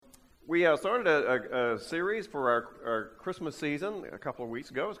We started a series for our Christmas season a couple of weeks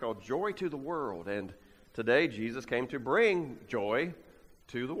ago. It's called Joy to the World. And today, Jesus came to bring joy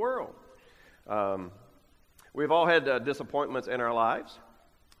to the world. We've all had disappointments in our lives,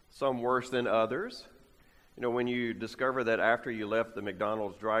 some worse than others. You know, when you discover that after you left the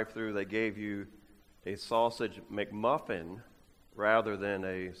McDonald's drive-thru, they gave you a sausage McMuffin rather than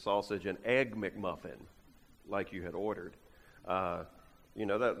a sausage and egg McMuffin like you had ordered. You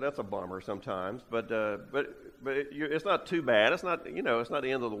know, that's a bummer sometimes, but it's not too bad. It's not, it's not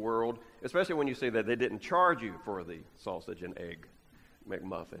the end of the world, especially when you see that they didn't charge you for the sausage and egg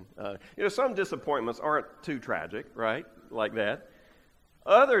McMuffin. Some disappointments aren't too tragic, right, like that.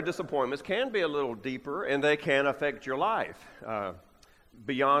 Other disappointments can be a little deeper, and they can affect your life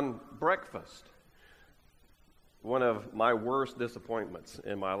beyond breakfast. One of my worst disappointments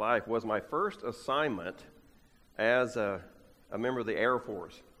in my life was my first assignment as a member of the Air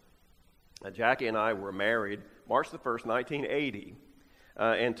Force. Jackie and I were married March the 1st, 1980.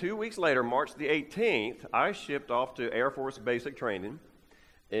 And 2 weeks later, March the 18th, I shipped off to Air Force Basic Training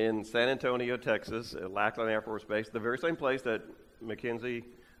in San Antonio, Texas, at Lackland Air Force Base, the very same place that Mackenzie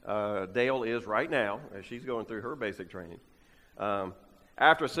Dale is right now as she's going through her basic training.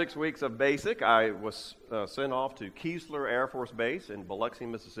 After 6 weeks of basic, I was sent off to Keesler Air Force Base in Biloxi,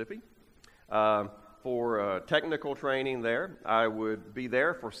 Mississippi. For technical training there. I would be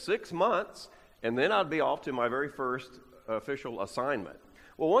there for 6 months, and then I'd be off to my very first official assignment.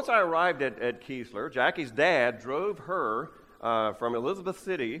 Well, once I arrived at Keesler, Jackie's dad drove her from Elizabeth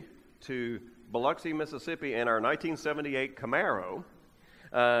City to Biloxi, Mississippi in our 1978 Camaro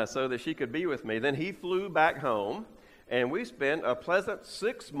so that she could be with me. Then he flew back home, and we spent a pleasant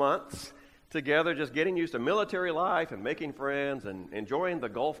 6 months together just getting used to military life and making friends and enjoying the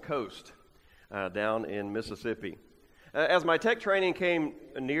Gulf Coast down in Mississippi. As my tech training came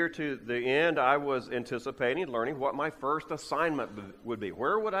near to the end, I was anticipating learning what my first assignment would be.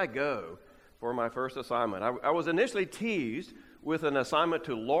 Where would I go for my first assignment? I was initially teased with an assignment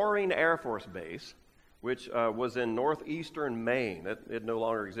to Loring Air Force Base, which was in northeastern Maine. It no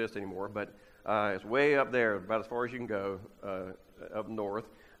longer exists anymore, but it's way up there, about as far as you can go up north.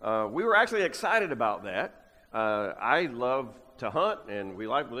 We were actually excited about that. I love to hunt, and we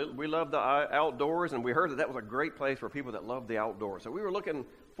love the outdoors, and we heard that was a great place for people that love the outdoors. So we were looking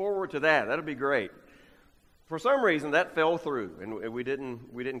forward to that. That'd be great. For some reason, that fell through, and we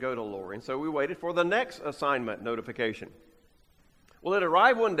didn't go to Loring. So we waited for the next assignment notification. Well, it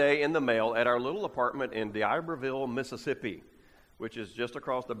arrived one day in the mail at our little apartment in D'Iberville, Mississippi, which is just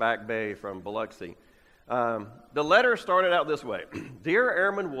across the back bay from Biloxi. The letter started out this way: "Dear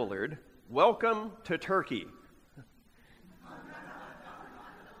Airman Woolard, welcome to Turkey."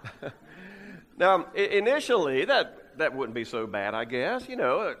 Now, initially, that wouldn't be so bad, I guess.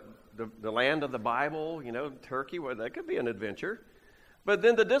 The land of the Bible, Turkey, well, that could be an adventure. But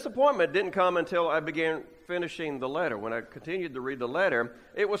then the disappointment didn't come until I began finishing the letter. When I continued to read the letter,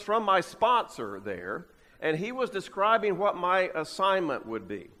 it was from my sponsor there, and he was describing what my assignment would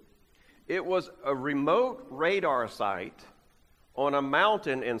be. It was a remote radar site on a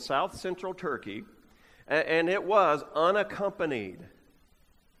mountain in south central Turkey, and it was unaccompanied.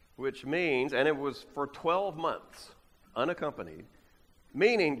 Which means, and it was for 12 months, unaccompanied,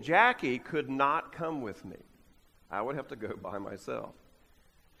 meaning Jackie could not come with me. I would have to go by myself.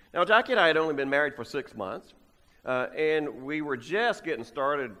 Now, Jackie and I had only been married for 6 months, and we were just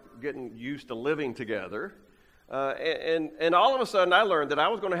getting used to living together. And all of a sudden, I learned that I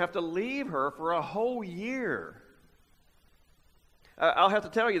was going to have to leave her for a whole year. I'll have to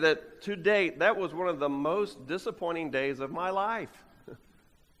tell you that to date, that was one of the most disappointing days of my life.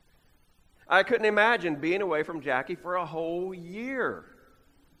 I couldn't imagine being away from Jackie for a whole year.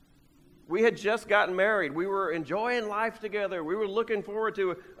 We had just gotten married. We were enjoying life together. We were looking forward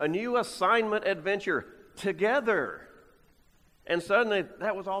to a new assignment adventure together. And suddenly,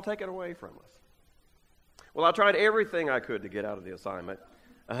 that was all taken away from us. Well, I tried everything I could to get out of the assignment.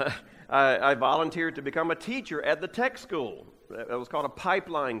 I volunteered to become a teacher at the tech school. That was called a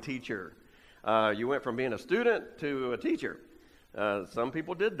pipeline teacher. You went from being a student to a teacher. Some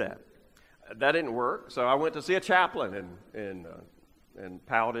people did that. That didn't work, so I went to see a chaplain and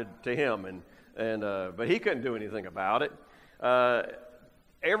pouted to him, but he couldn't do anything about it.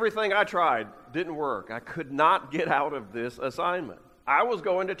 Everything I tried didn't work. I could not get out of this assignment. I was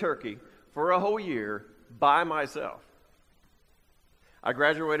going to Turkey for a whole year by myself. I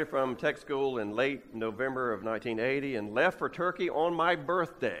graduated from tech school in late November of 1980 and left for Turkey on my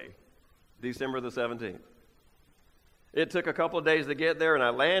birthday, December the 17th. It took a couple of days to get there, and I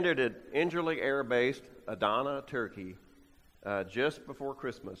landed at Incirlik Air Base, Adana, Turkey, just before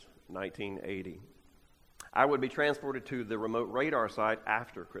Christmas, 1980. I would be transported to the remote radar site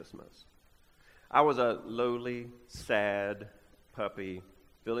after Christmas. I was a lowly, sad puppy,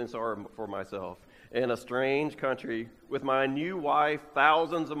 feeling sorry for myself, in a strange country with my new wife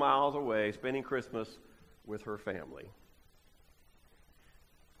thousands of miles away, spending Christmas with her family.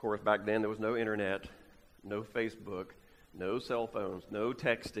 Of course, back then there was no internet, no Facebook, no cell phones, no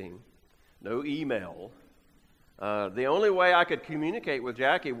texting, no email. The only way I could communicate with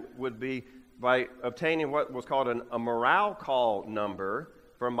Jackie would be by obtaining what was called a morale call number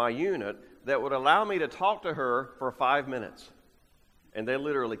from my unit that would allow me to talk to her for 5 minutes. And they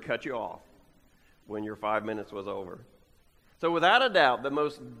literally cut you off when your 5 minutes was over. So without a doubt, the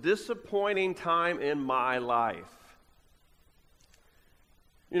most disappointing time in my life.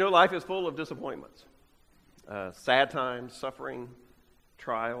 You know, life is full of disappointments. Sad times, suffering,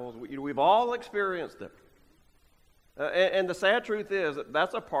 trials. We've all experienced them. And the sad truth is that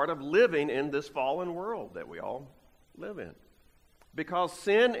that's a part of living in this fallen world that we all live in. Because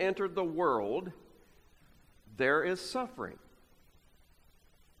sin entered the world, there is suffering.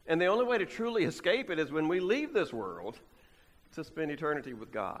 And the only way to truly escape it is when we leave this world to spend eternity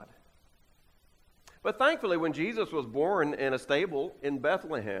with God. But thankfully, when Jesus was born in a stable in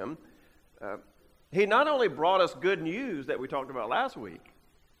Bethlehem, he not only brought us good news that we talked about last week,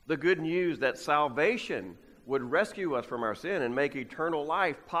 the good news that salvation would rescue us from our sin and make eternal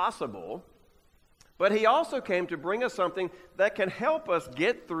life possible, but he also came to bring us something that can help us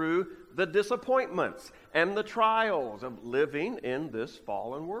get through the disappointments and the trials of living in this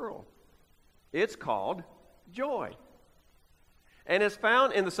fallen world. It's called joy. And it's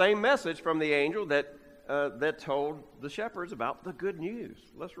found in the same message from the angel that told the shepherds about the good news.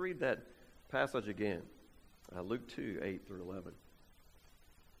 Let's read that passage again. Luke 2, 8 through 11.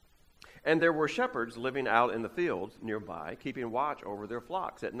 And there were shepherds living out in the fields nearby, keeping watch over their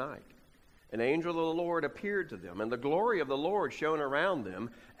flocks at night. An angel of the Lord appeared to them, and the glory of the Lord shone around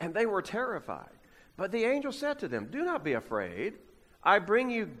them, and they were terrified. But the angel said to them, "Do not be afraid. I bring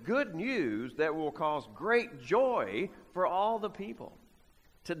you good news that will cause great joy for all the people.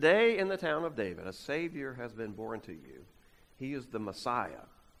 Today in the town of David, a Savior has been born to you. He is the Messiah,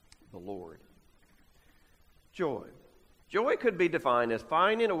 the Lord." Joy. Joy could be defined as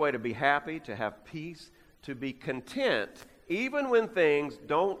finding a way to be happy, to have peace, to be content, even when things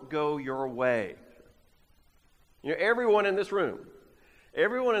don't go your way. You know, everyone in this room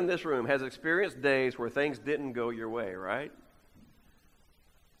has experienced days where things didn't go your way, right?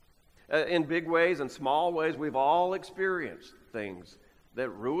 In big ways and small ways, we've all experienced things that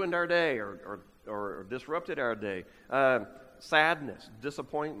ruined our day or disrupted our day. Sadness,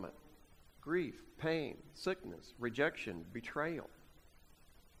 disappointment, grief, pain, sickness, rejection, betrayal.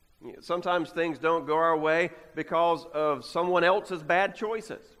 Sometimes things don't go our way because of someone else's bad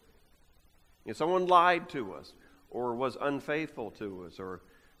choices. Someone lied to us or was unfaithful to us or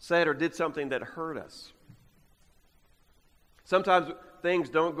said or did something that hurt us. Sometimes things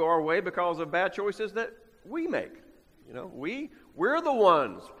don't go our way because of bad choices that we make. We're the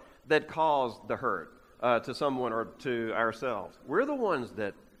ones that cause the hurt to someone or to ourselves. We're the ones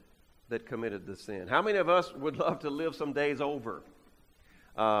that committed the sin. How many of us would love to live some days over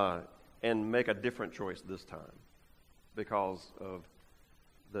and make a different choice this time because of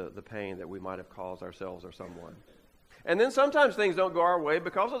the pain that we might have caused ourselves or someone? And then sometimes things don't go our way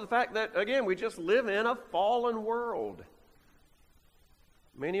because of the fact that, again, we just live in a fallen world.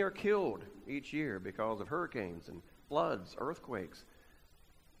 Many are killed each year because of hurricanes and floods, earthquakes,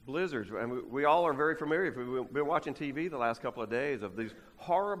 blizzards. And we all are very familiar. We've been watching TV the last couple of days of these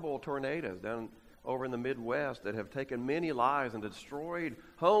horrible tornadoes down over in the Midwest that have taken many lives and destroyed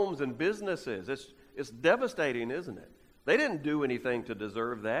homes and businesses. It's devastating, isn't it? They didn't do anything to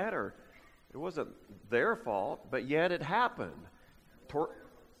deserve that, or it wasn't their fault, but yet it happened.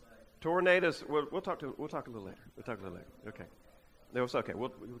 Tornadoes. We'll talk a little later. Okay. No, it's okay. We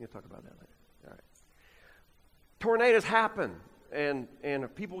can talk about that later. All right. Tornadoes happen, and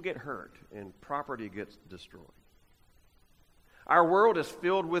people get hurt, and property gets destroyed. Our world is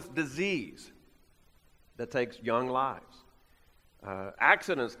filled with disease that takes young lives.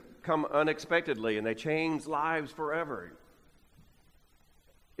 Accidents come unexpectedly, and they change lives forever.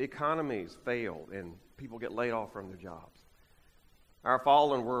 Economies fail, and people get laid off from their jobs. Our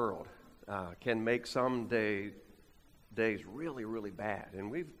fallen world can make some days really, really bad, and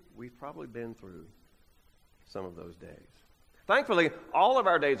we've probably been through some of those days. Thankfully, all of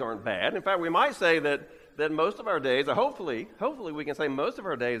our days aren't bad. In fact, we might say that most of our days, hopefully we can say most of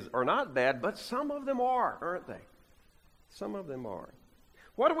our days are not bad, but some of them are, aren't they? Some of them are.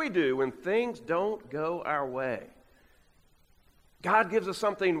 What do we do when things don't go our way? God gives us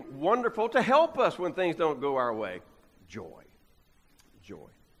something wonderful to help us when things don't go our way. Joy. Joy.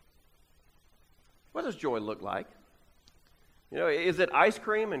 What does joy look like? Is it ice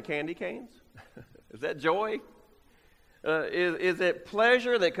cream and candy canes? Is that joy? Is it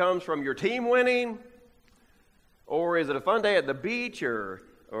pleasure that comes from your team winning? Or is it a fun day at the beach or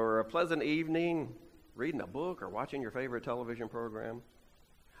a pleasant evening reading a book or watching your favorite television program?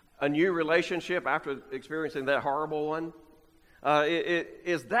 A new relationship after experiencing that horrible one?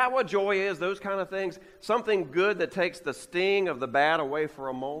 Is that what joy is, those kind of things? Something good that takes the sting of the bad away for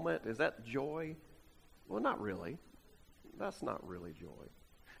a moment? Is that joy? Well, not really. That's not really joy.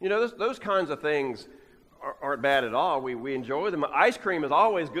 Those kinds of things aren't bad at all. We enjoy them. Ice cream is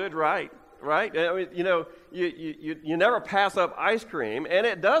always good, right? Right? You never pass up ice cream, and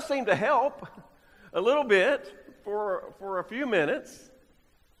it does seem to help a little bit for a few minutes,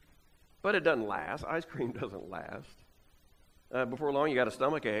 but it doesn't last. Ice cream doesn't last. Before long, you got a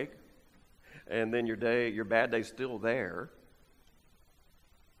stomach ache, and then your bad day's still there.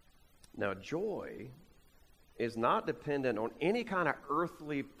 Now, joy is not dependent on any kind of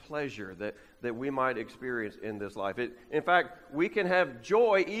earthly pleasure that we might experience in this life. In fact, we can have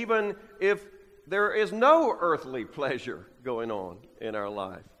joy even if there is no earthly pleasure going on in our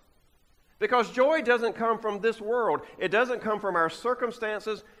life. Because joy doesn't come from this world. It doesn't come from our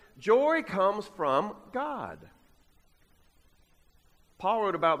circumstances. Joy comes from God. Paul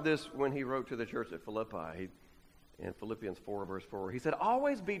wrote about this when he wrote to the church at Philippi in Philippians 4, verse 4. He said,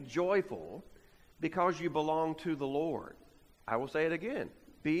 "Always be joyful because you belong to the Lord." I will say it again.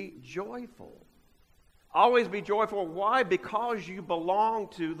 Be joyful. Always be joyful. Why? Because you belong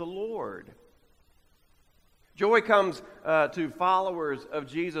to the Lord. Joy comes to followers of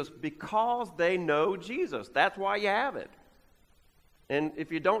Jesus because they know Jesus. That's why you have it. And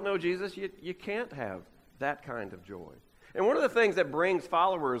if you don't know Jesus, you can't have that kind of joy. And one of the things that brings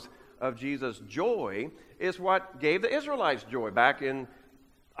followers of Jesus joy is what gave the Israelites joy back in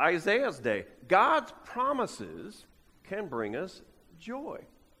Isaiah's day. God's promises can bring us joy.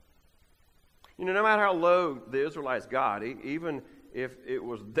 No matter how low the Israelites got, even if it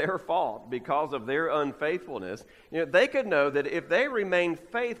was their fault because of their unfaithfulness, they could know that if they remained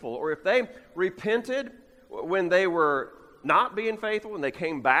faithful, or if they repented when they were not being faithful and they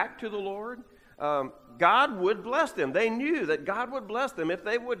came back to the Lord, God would bless them. They knew that God would bless them if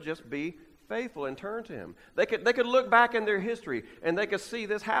they would just be faithful and turn to Him. They could look back in their history and they could see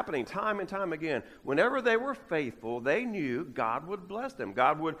this happening time and time again. Whenever they were faithful, they knew God would bless them.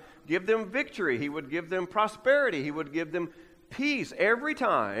 God would give them victory. He would give them prosperity. He would give them peace every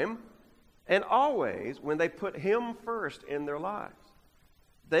time and always when they put Him first in their lives.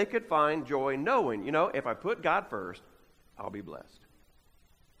 They could find joy knowing, if I put God first, I'll be blessed.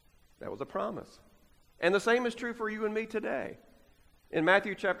 That was a promise. And the same is true for you and me today. In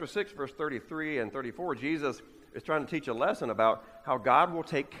Matthew chapter 6, verse 33 and 34, Jesus is trying to teach a lesson about how God will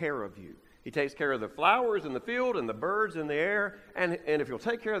take care of you. He takes care of the flowers in the field and the birds in the air, and if you'll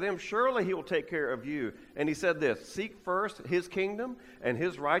take care of them, surely He will take care of you. And He said this, seek first His kingdom and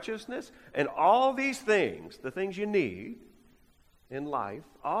His righteousness, and all these things, the things you need in life,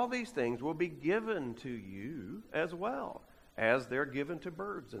 all these things will be given to you as well, as they're given to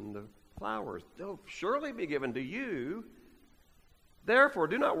birds and the flowers. They'll surely be given to you. Therefore,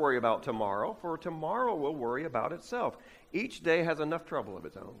 do not worry about tomorrow, for tomorrow will worry about itself. Each day has enough trouble of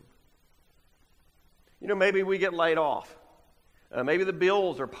its own. Maybe we get laid off. Maybe the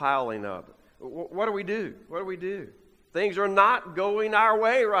bills are piling up. What do we do? What do we do? Things are not going our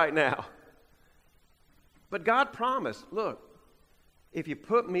way right now. But God promised, look, if you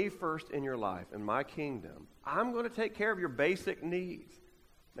put me first in your life and my kingdom, I'm going to take care of your basic needs.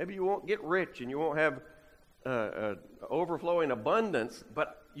 Maybe you won't get rich and you won't have overflowing abundance,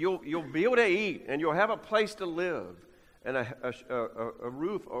 but you'll be able to eat and you'll have a place to live and a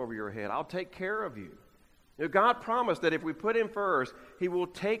roof over your head. I'll take care of you. God promised that if we put Him first, He will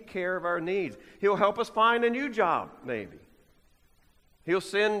take care of our needs. He'll help us find a new job, maybe. He'll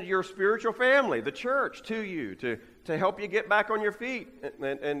send your spiritual family, the church, to you to help you get back on your feet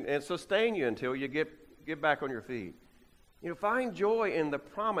and sustain you until you get back on your feet. Find joy in the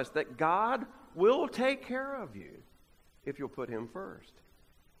promise that God will take care of you if you'll put Him first.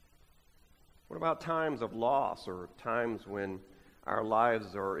 What about times of loss or times when our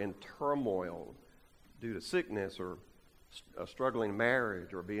lives are in turmoil due to sickness or a struggling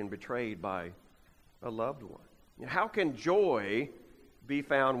marriage or being betrayed by a loved one? How can joy be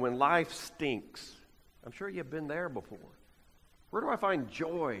found when life stinks? I'm sure you've been there before. Where do I find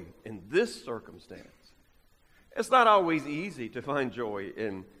joy in this circumstance? It's not always easy to find joy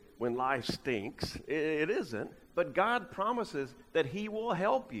when life stinks. It isn't. but God promises that he will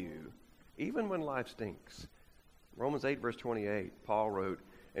help you even when life stinks. Romans 8, verse 28, Paul wrote,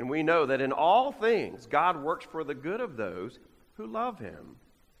 "And we know that in all things God works for the good of those who love him,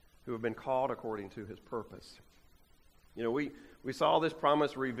 who have been called according to his purpose." You know, we saw this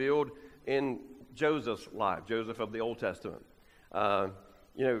promise revealed in Joseph's life, Joseph of the Old Testament.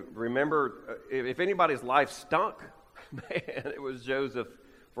 Remember, if anybody's life stunk, man, it was Joseph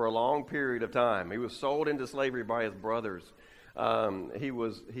for a long period of time. He was sold into slavery by his brothers. He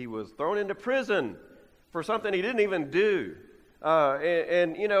was thrown into prison for something he didn't even do.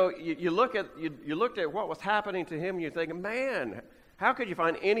 You looked at what was happening to him, and you're thinking, man, how could you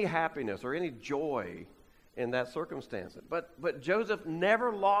find any happiness or any joy in that circumstance? But Joseph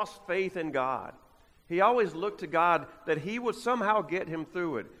never lost faith in God. He always looked to God that he would somehow get him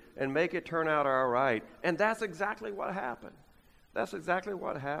through it and make it turn out all right. And that's exactly what happened. That's exactly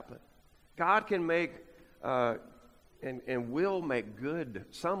what happened. God can make and will make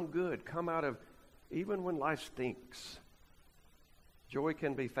some good come out of even when life stinks. Joy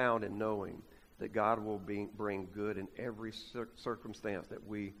can be found in knowing that God will bring good in every circumstance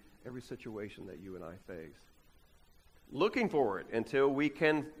every situation that you and I face. Looking for it until we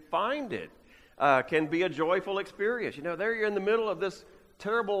can find it can be a joyful experience. You know, there you're in the middle of this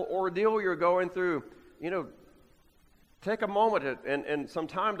terrible ordeal you're going through. You know, take a moment and some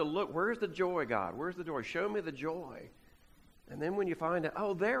time to look. Where's the joy, God? Where's the joy? Show me the joy. And then when you find it,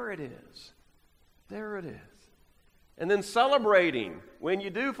 oh, there it is. There it is. And then celebrating when you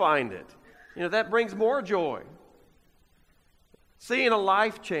do find it. You know, that brings more joy. Seeing a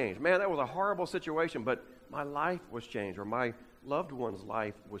life change. Man, that was a horrible situation, but my life was changed, or my loved one's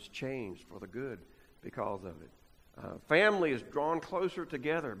life was changed for the good because of it. Family is drawn closer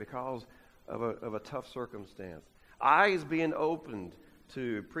together because of a tough circumstance. Eyes being opened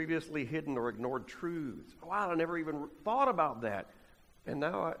to previously hidden or ignored truths. Wow, I never even thought about that. And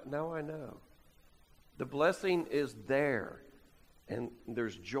now I know. The blessing is there, and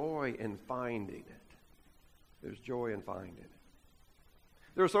there's joy in finding it. There's joy in finding it.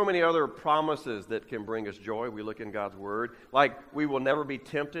 There are so many other promises that can bring us joy. We look in God's Word. Like, we will never be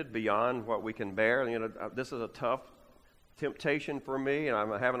tempted beyond what we can bear. You know, this is a tough temptation for me, and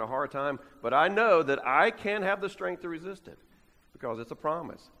I'm having a hard time. But I know that I can have the strength to resist it because it's a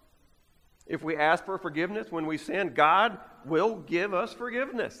promise. If we ask for forgiveness when we sin, God will give us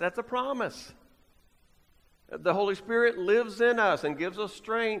forgiveness. That's a promise. The Holy Spirit lives in us and gives us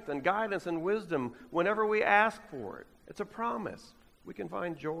strength and guidance and wisdom whenever we ask for it. It's a promise. We can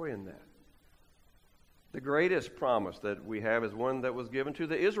find joy in that. The greatest promise that we have is one that was given to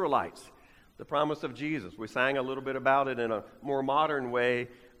the Israelites, the promise of Jesus. We sang a little bit about it in a more modern way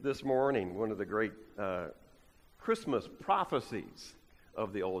this morning, one of the great Christmas prophecies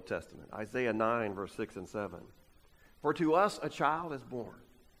of the Old Testament, Isaiah 9, verse 6 and 7. "For to us a child is born,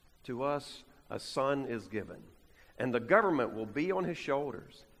 to us a son is given, and the government will be on his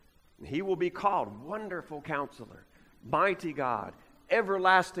shoulders. And he will be called Wonderful Counselor, Mighty God,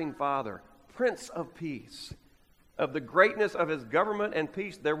 Everlasting Father, Prince of Peace. Of the greatness of his government and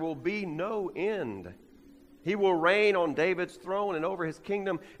peace there will be no end. He will reign on David's throne and over his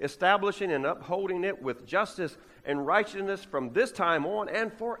kingdom, establishing and upholding it with justice and righteousness from this time on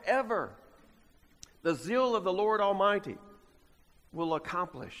and forever. The zeal of the Lord Almighty will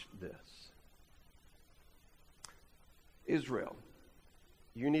accomplish this." Israel,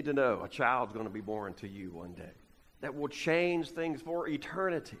 you need to know a child's going to be born to you one day that will change things for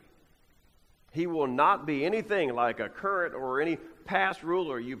eternity. He will not be anything like a current or any past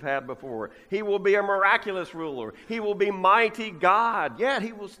ruler you've had before. He will be a miraculous ruler. He will be mighty God, yet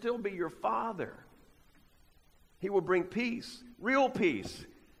he will still be your Father. He will bring peace, real peace,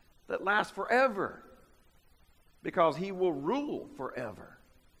 that lasts forever, because he will rule forever.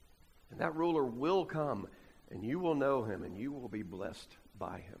 And that ruler will come, and you will know him, and you will be blessed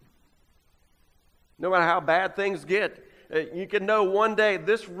by him. No matter how bad things get, you can know one day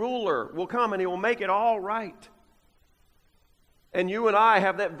this ruler will come and he will make it all right. And you and I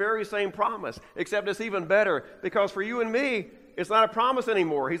have that very same promise, except it's even better, because for you and me, it's not a promise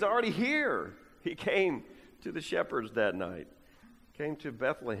anymore. He's already here. He came to the shepherds that night, came to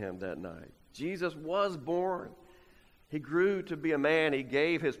Bethlehem that night. Jesus was born. He grew to be a man. He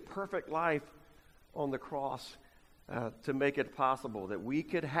gave his perfect life on the cross to make it possible that we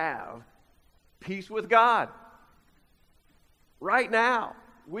could have peace with God. Right now,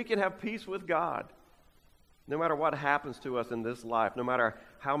 we can have peace with God. No matter what happens to us in this life, no matter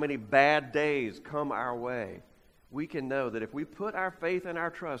how many bad days come our way, we can know that if we put our faith and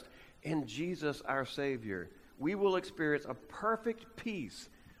our trust in Jesus, our Savior, we will experience a perfect peace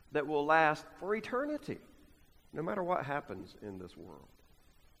that will last for eternity. no matter what happens in this world.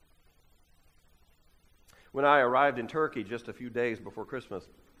 When I arrived in Turkey just a few days before Christmas,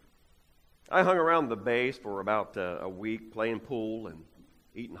 I hung around the base for about a week playing pool and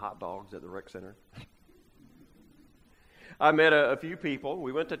eating hot dogs at the rec center. I met a few people.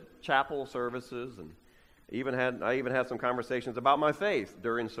 We went to chapel services, and I even had some conversations about my faith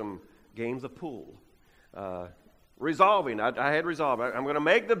during some games of pool. I had resolved, I'm going to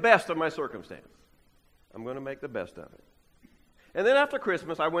make the best of my circumstance. I'm going to make the best of it. And then after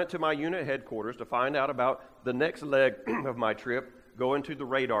Christmas, I went to my unit headquarters to find out about the next leg of my trip, going to the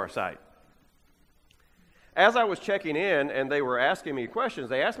radar site. As I was checking in and they were asking me questions,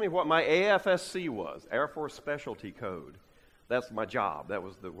 they asked me what my AFSC was, Air Force Specialty Code. That's my job. That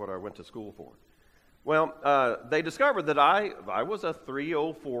was what I went to school for. Well, they discovered that I was a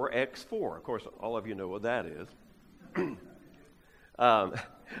 304X4. Of course, all of you know what that is.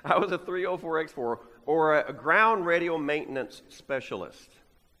 I was a 304X4, or a ground radio maintenance specialist.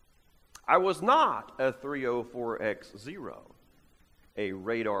 I was not a 304X0, a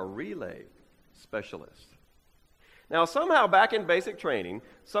radar relay specialist. Now, somehow back in basic training,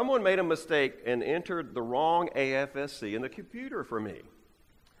 someone made a mistake and entered the wrong AFSC in the computer for me.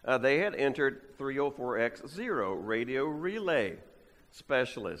 They had entered 304X0, radio relay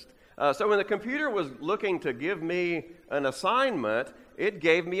specialist. So when the computer was looking to give me an assignment, it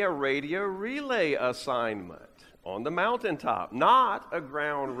gave me a radio relay assignment on the mountaintop, not a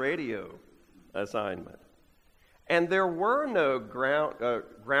ground radio assignment. And there were no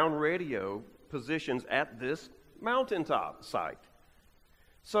ground radio positions at this mountaintop site.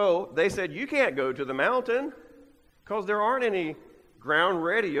 So they said, you can't go to the mountain because there aren't any ground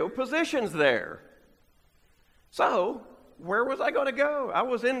radio positions there. So where was I going to go? I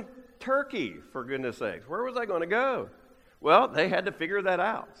was in Turkey, for goodness sakes. Where was I going to go? Well, they had to figure that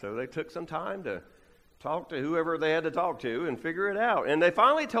out. So they took some time to talk to whoever they had to talk to and figure it out. And they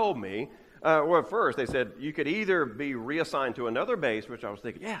finally told me, well, first they said you could either be reassigned to another base, which I was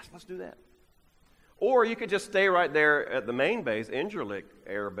thinking, yes, let's do that. Or you could just stay right there at the main base, Incirlik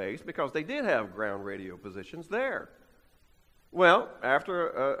Air Base, because they did have ground radio positions there. Well, after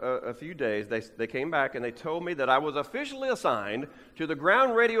a few days, they came back and they told me that I was officially assigned to the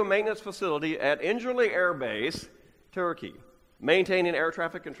ground radio maintenance facility at Incirlik Air Base, Turkey, maintaining air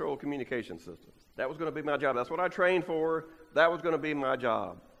traffic control communication systems. That was going to be my job. That's what I trained for. That was going to be my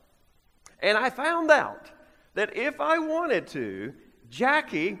job. And I found out that if I wanted to,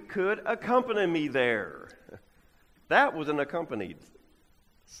 Jackie could accompany me there. That was an accompanied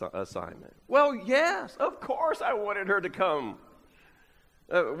assignment. Well, yes, of course I wanted her to come.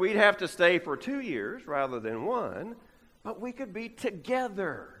 We'd have to stay for 2 years rather than 1, but we could be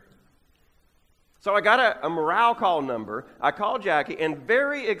together. So I got a morale call number. I called Jackie and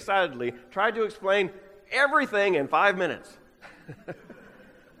very excitedly tried to explain everything in 5 minutes.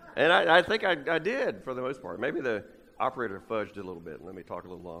 And I think I did for the most part. Maybe the operator fudged it a little bit and let me talk a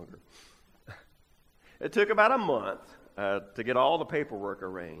little longer. It took about a month to get all the paperwork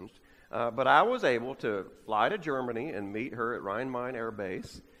arranged, but I was able to fly to Germany and meet her at Rhein-Main Air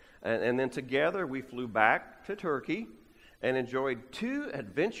Base, and then together we flew back to Turkey and enjoyed 2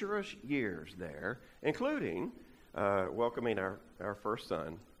 adventurous years there, including welcoming our first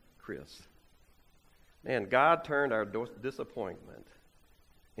son, Chris. Man, God turned our disappointment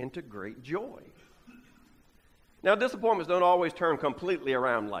into great joy. Now, disappointments don't always turn completely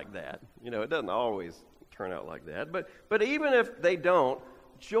around like that. You know, it doesn't always turn out like that. But even if they don't,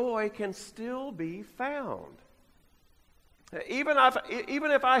 joy can still be found. Even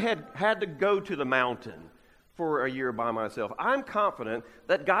if I had to go to the mountain for a year by myself, I'm confident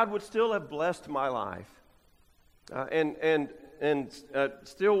that God would still have blessed my life and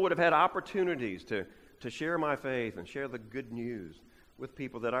still would have had opportunities to share my faith and share the good news with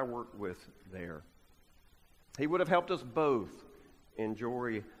people that I worked with there. He would have helped us both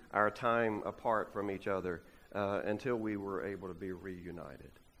enjoy our time apart from each other until we were able to be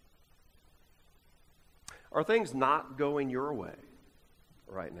reunited. Are things not going your way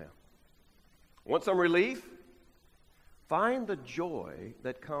right now? Want some relief? Find the joy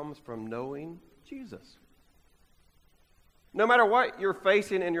that comes from knowing Jesus. No matter what you're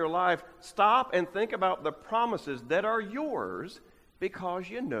facing in your life, stop and think about the promises that are yours because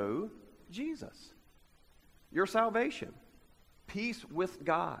you know Jesus. Your salvation, peace with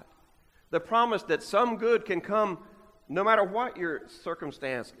God, the promise that some good can come no matter what your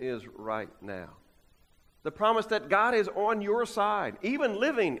circumstance is right now, the promise that God is on your side, even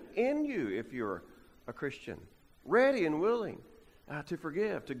living in you if you're a Christian, ready and willing to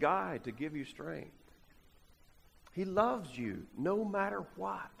forgive, to guide, to give you strength. He loves you no matter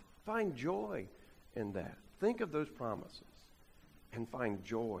what. Find joy in that. think of those promises and find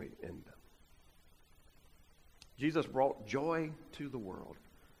joy in them. Jesus brought joy to the world.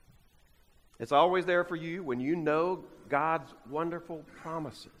 It's always there for you when you know God's wonderful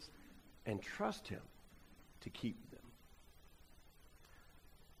promises and trust Him to keep them.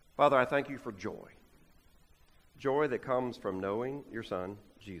 Father, I thank you for joy. Joy that comes from knowing your Son,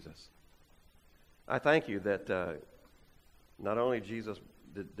 Jesus. I thank you that not only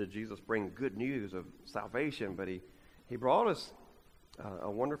did Jesus bring good news of salvation, but he brought us a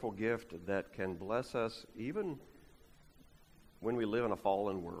wonderful gift that can bless us even when we live in a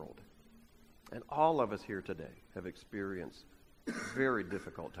fallen world. And all of us here today have experienced very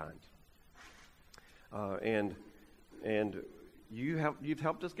difficult times. And you've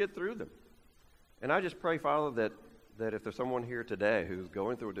helped us get through them. And I just pray, Father, that if there's someone here today who's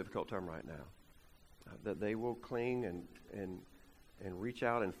going through a difficult time right now, that they will cling and reach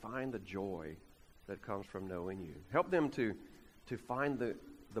out and find the joy that comes from knowing you. Help them to find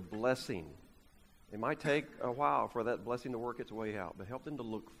the blessing. It might take a while for that blessing to work its way out, but help them to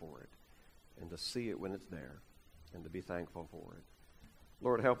look for it and to see it when it's there and to be thankful for it.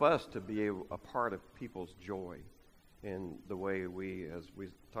 Lord, help us to be a part of people's joy in the way we, as we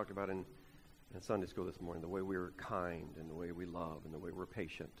talked about in Sunday school this morning, the way we are kind and the way we love and the way we're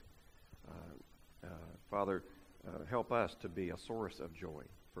patient. Father, help us to be a source of joy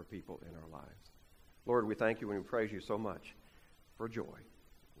for people in our lives. Lord, we thank you and we praise you so much for joy.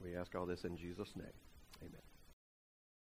 We ask all this in Jesus' name. Amen.